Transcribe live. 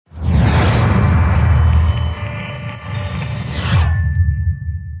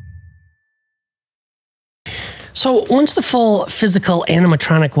So once the full physical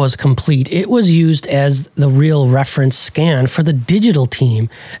animatronic was complete, it was used as the real reference scan for the digital team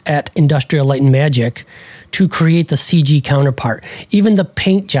at Industrial Light and Magic to create the CG counterpart. Even the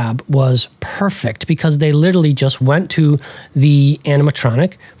paint job was perfect because they literally just went to the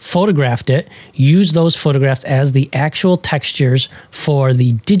animatronic, photographed it, used those photographs as the actual textures for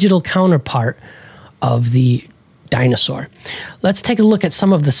the digital counterpart of the dinosaur. Let's take a look at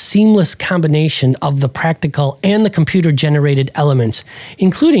some of the seamless combination of the practical and the computer-generated elements,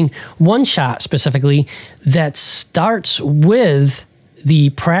 including one shot specifically that starts with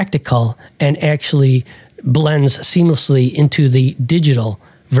the practical and actually blends seamlessly into the digital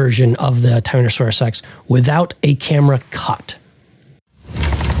version of the Tyrannosaurus Rex without a camera cut.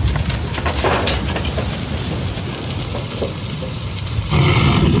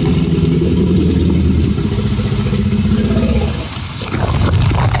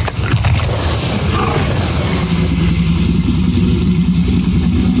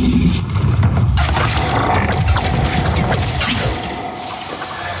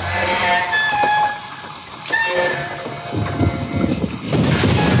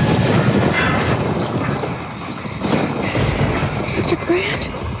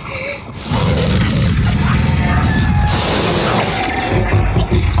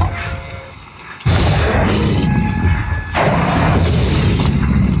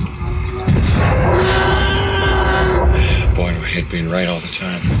 Being right all the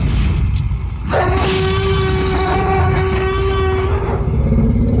time.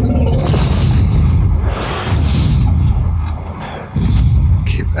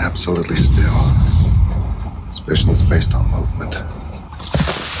 Keep absolutely still. This vision's based on movement.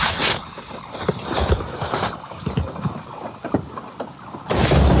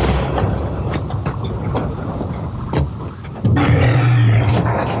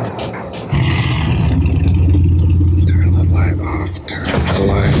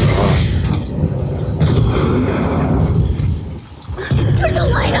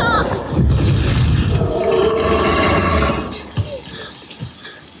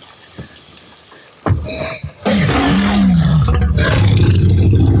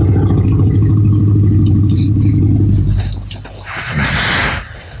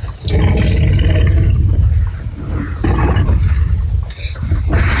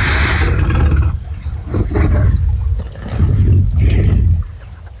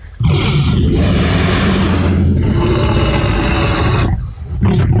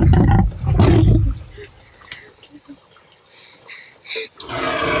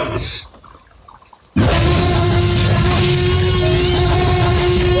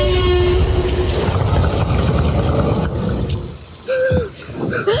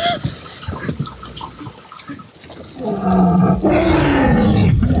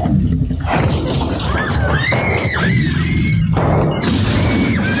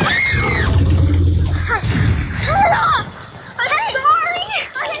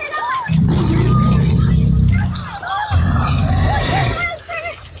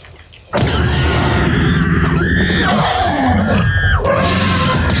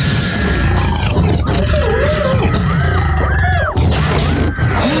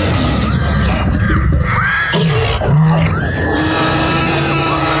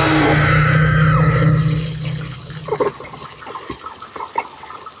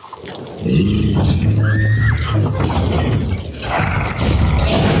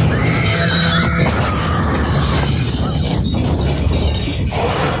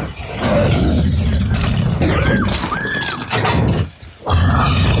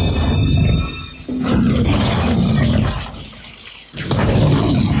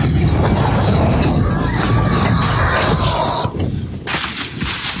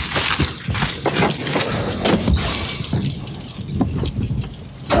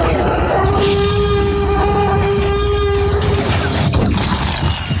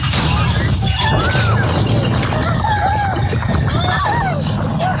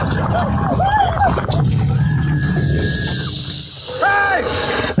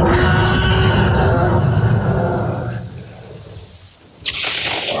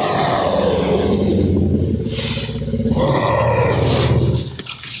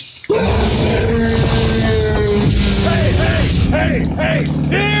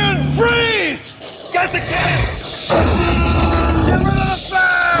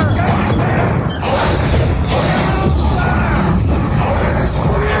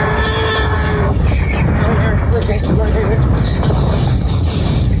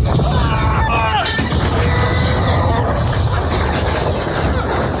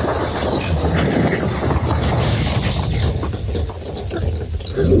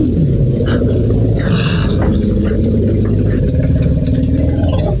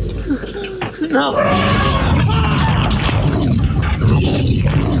 No!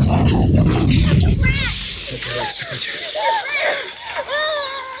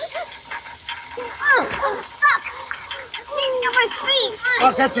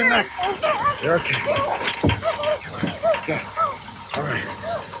 I'll catch you next. You're okay. Good. All right.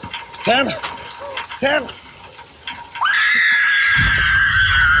 Tim? Tim?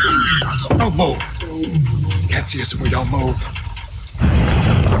 Don't move. You can't see us if we don't move.